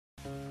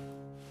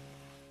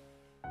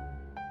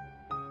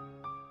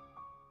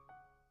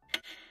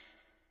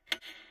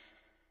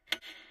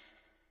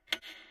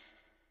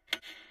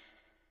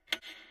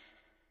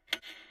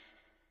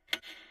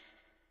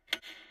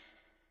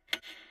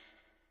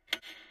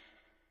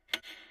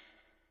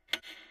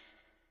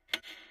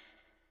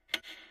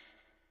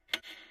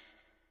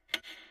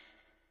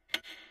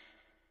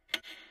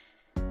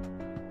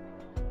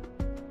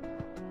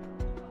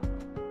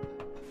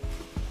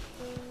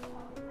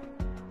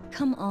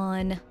come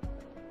on.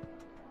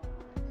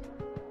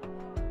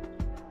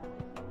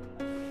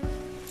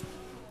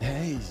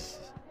 Hey.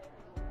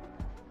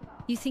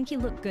 You think you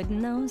look good in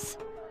those?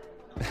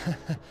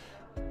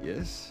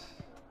 Yes?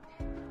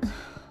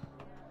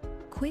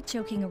 Quit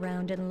joking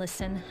around and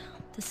listen.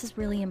 This is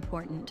really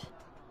important.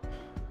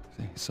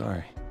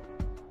 Sorry.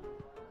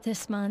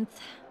 This month,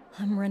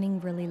 I'm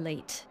running really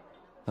late.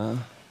 Huh?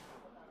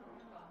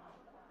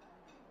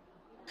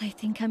 I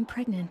think I'm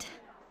pregnant.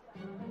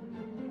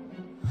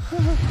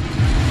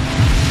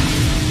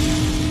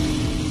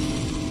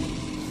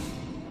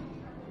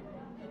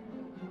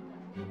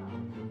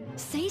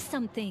 Say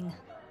something.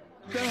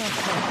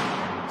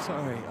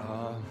 Sorry,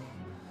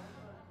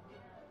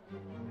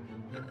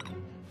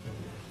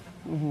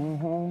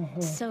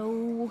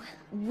 So,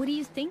 what are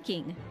you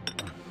thinking?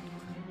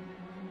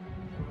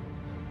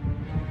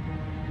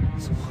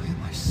 So why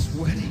am I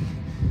sweating?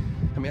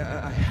 I mean,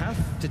 I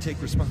have to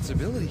take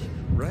responsibility,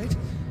 right?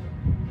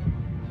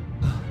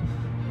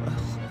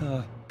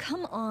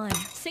 Come on,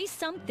 say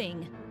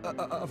something.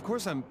 Of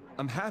course I'm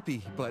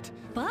happy, but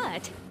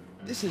But,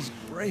 this is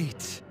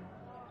great.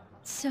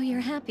 so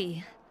you're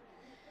happy.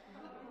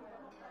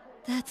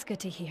 That's good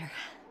to hear.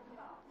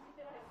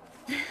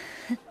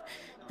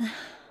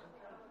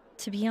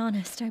 To be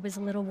honest, I was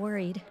a little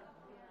worried.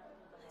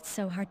 It's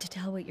so hard to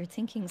tell what you're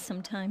thinking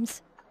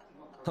sometimes.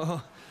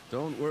 Oh,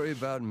 don't worry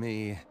about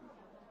me.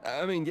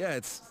 I mean, yeah,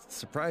 it's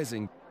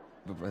surprising,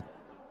 but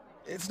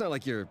it's not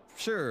like you're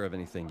sure of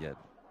anything yet,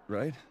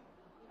 right?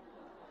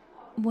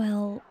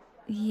 Well,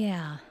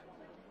 yeah.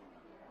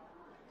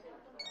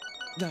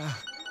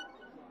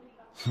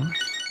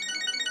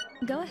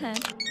 Go ahead,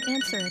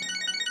 answer it.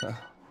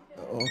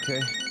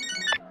 Okay.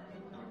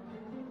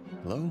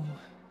 Hello?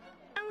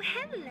 Oh,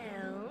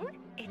 hello.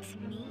 It's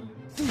me.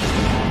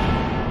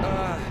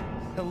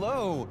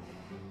 Hello.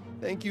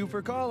 Thank you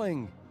for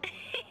calling.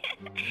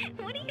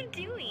 What are you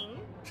doing?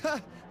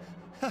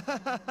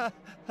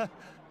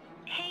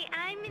 Hey,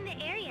 I'm in the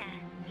area.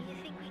 You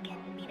think we can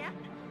meet up?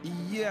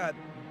 Yeah,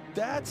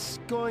 that's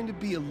going to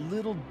be a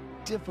little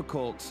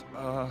difficult.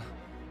 Aw,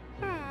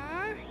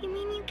 you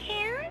mean you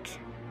can't?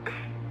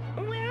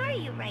 Where are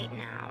you right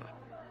now?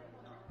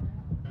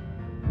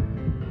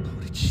 How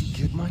did she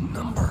get my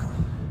number?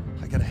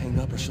 I gotta hang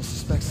up or she'll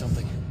suspect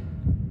something.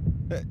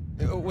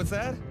 What's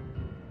that?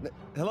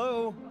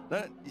 Hello?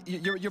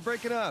 You're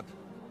breaking up.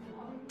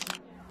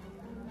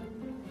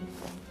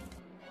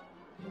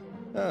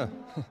 Oh.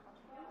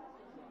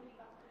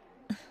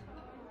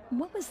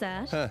 What was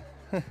that?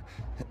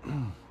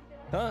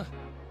 Huh?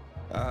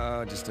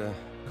 Just a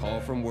call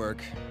from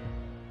work.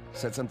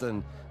 Said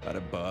something about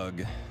a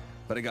bug,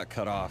 but it got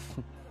cut off.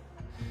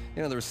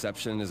 You know, the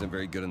reception isn't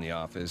very good in the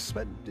office,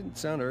 but it didn't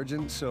sound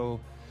urgent, so...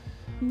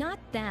 Not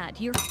that,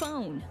 your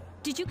phone.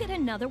 Did you get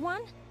another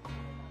one?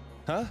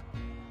 Huh?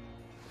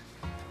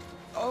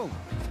 Oh,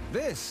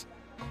 this!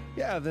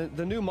 Yeah,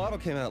 the new model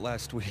came out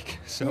last week,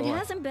 so... It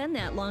hasn't been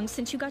that long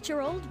since you got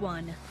your old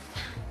one.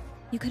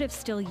 You could have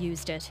still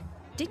used it.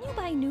 Didn't you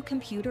buy a new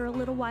computer a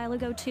little while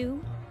ago,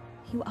 too?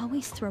 You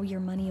always throw your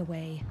money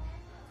away.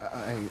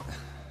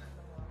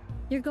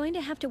 You're going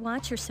to have to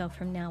watch yourself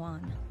from now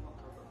on.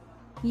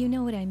 You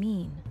know what I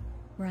mean,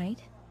 right?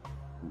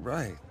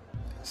 Right.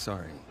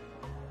 Sorry.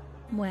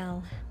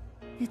 Well,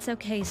 it's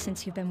okay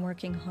since you've been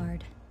working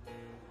hard.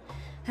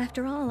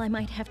 After all, I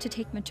might have to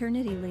take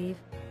maternity leave.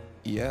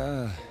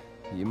 Yeah,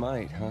 you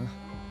might, huh?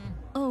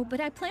 Oh, but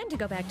I plan to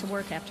go back to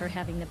work after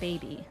having the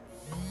baby.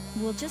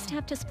 We'll just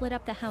have to split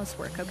up the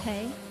housework,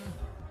 okay?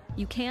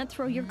 You can't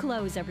throw your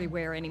clothes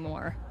everywhere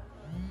anymore.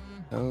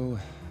 Oh,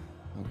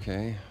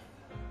 okay.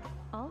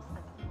 Also,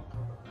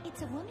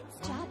 it's a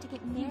woman's job to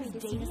get married to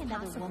dating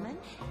another woman.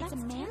 It's a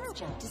man's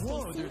job to stay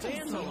single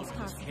as long as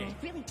possible. It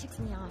really ticks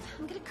me off.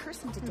 I'm gonna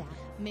curse him to death.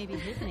 Maybe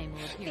his name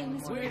will appear in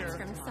Famous the words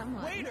from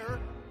someone. Waiter!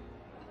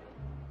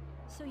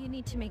 So you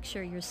need to make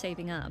sure you're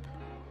saving up.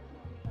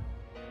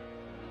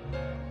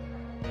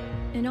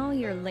 And all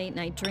your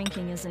late-night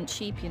drinking isn't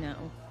cheap, you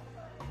know.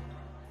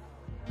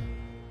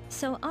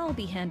 So I'll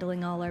be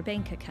handling all our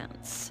bank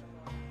accounts.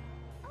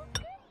 Oh,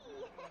 goody!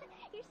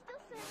 You're still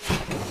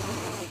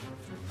so...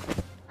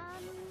 I'll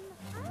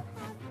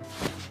have the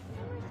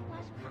sewer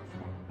splash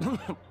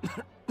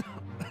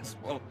pasta.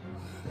 Swallow.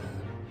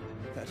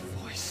 That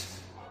voice.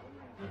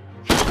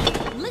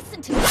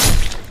 Listen to me!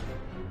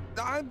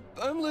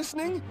 I'm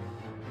listening.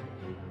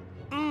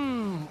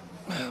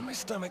 My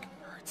stomach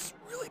hurts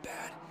really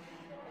bad.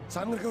 So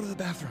I'm gonna go to the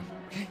bathroom,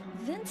 okay?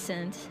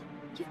 Vincent,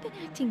 you've been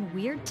acting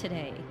weird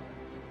today.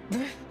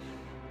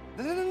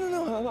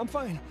 No, I'm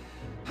fine.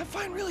 I'm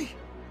fine, really.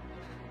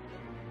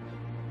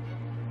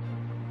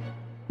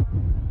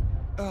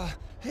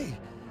 Hey,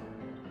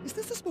 is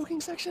this the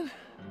smoking section?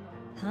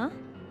 Huh?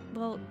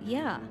 Well,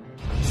 yeah.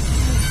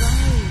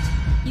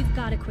 Right. You've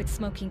got to quit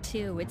smoking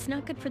too. It's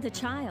not good for the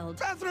child.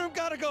 Bathroom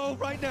gotta go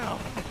right now.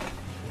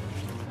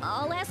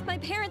 I'll ask my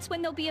parents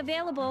when they'll be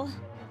available.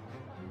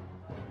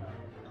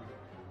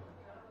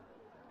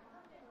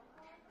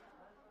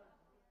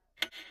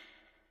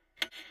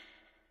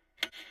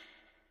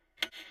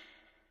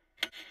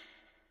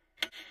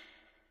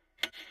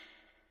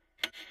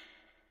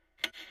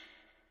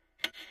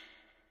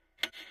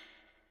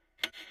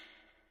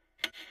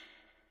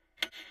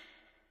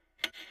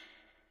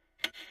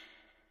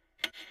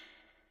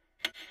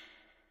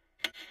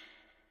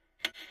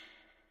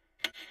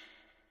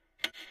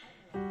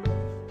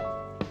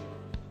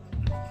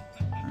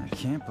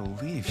 can't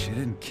believe she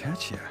didn't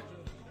catch you.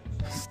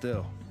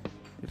 Still,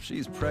 if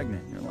she's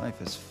pregnant, your life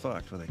is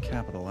fucked with a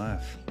capital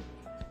F.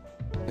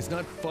 It's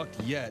not fucked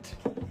yet.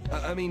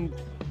 I mean,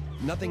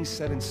 nothing's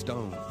set in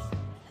stone.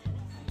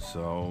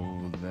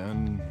 So,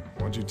 then,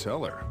 what'd you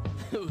tell her?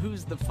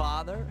 Who's the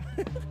father?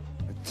 I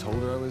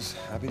told her I was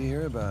happy to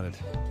hear about it.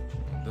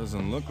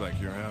 Doesn't look like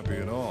you're happy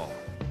at all.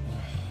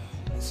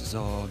 This is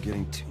all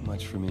getting too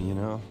much for me, you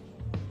know?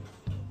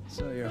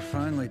 So you're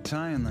finally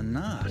tying the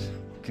knot.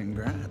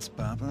 Congrats,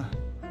 Papa.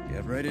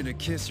 Get ready to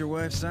kiss your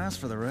wife's ass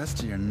for the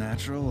rest of your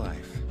natural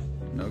life.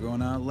 No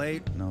going out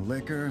late, no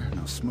liquor,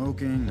 no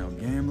smoking, no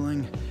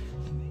gambling,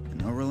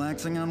 and no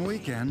relaxing on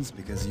weekends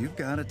because you've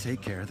got to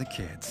take care of the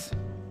kids.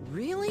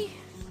 Really?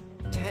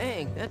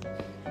 Dang,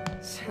 that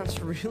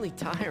sounds really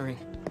tiring.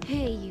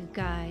 Hey, you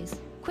guys.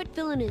 Quit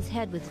filling his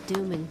head with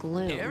doom and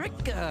gloom.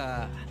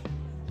 Erica!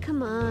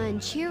 Come on,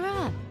 cheer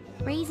up.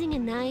 Raising a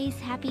nice,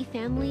 happy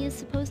family is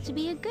supposed to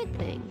be a good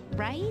thing,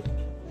 right?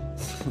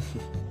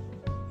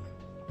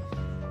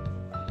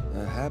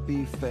 A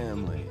happy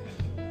family.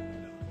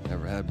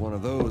 Never had one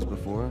of those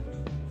before.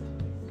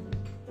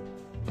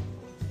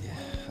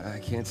 Yeah, I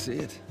can't see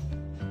it.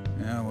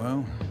 Yeah,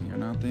 well, you're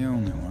not the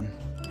only one.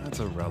 That's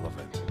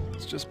irrelevant.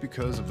 It's just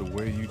because of the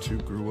way you two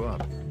grew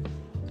up.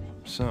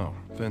 So,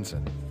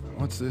 Vincent,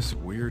 what's this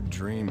weird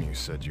dream you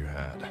said you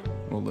had?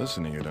 We'll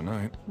listen to you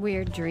tonight.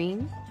 Weird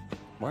dream?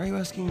 Why are you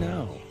asking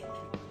now?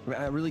 I mean,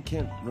 I really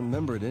can't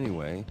remember it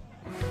anyway.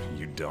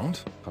 You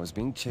don't? I was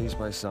being chased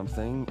by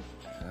something.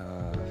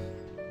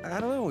 I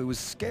don't know, it was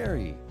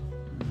scary.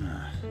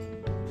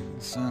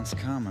 Sounds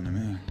common to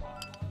me.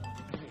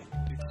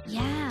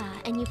 Yeah,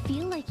 and you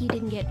feel like you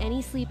didn't get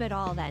any sleep at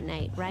all that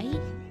night, right?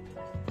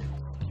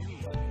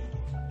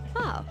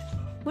 Oh,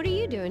 what are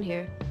you doing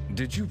here?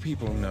 Did you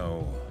people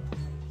know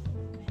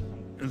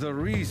the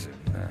reason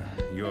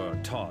you're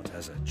taught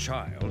as a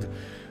child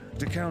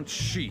to count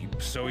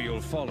sheep so you'll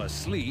fall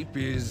asleep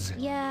is...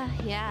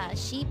 Yeah,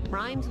 sheep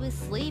rhymes with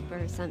sleep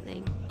or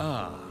something.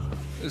 Ah,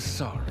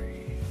 sorry.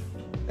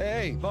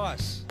 Hey,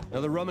 boss,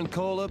 another rum and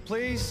cola,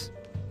 please?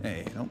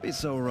 Hey, don't be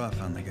so rough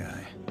on the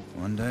guy.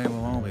 One day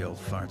we'll all be old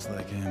farts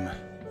like him.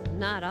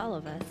 Not all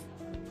of us.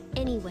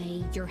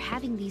 Anyway, you're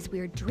having these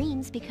weird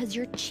dreams because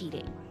you're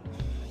cheating.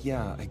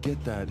 Yeah, I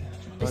get that,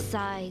 but...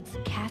 Besides,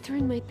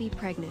 Catherine might be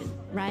pregnant,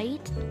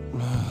 right?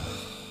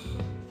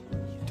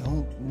 You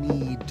don't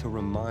need to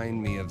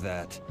remind me of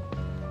that.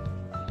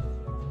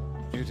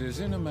 It is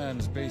in a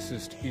man's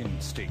basest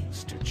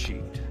instincts to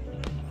cheat.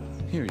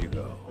 Here you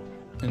go.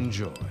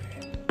 Enjoy.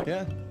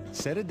 Yeah,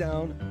 set it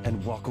down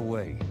and walk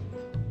away.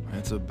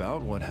 It's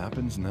about what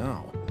happens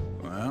now.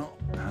 Well,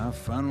 have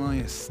fun while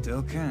you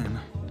still can.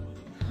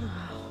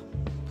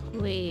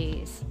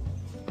 Please.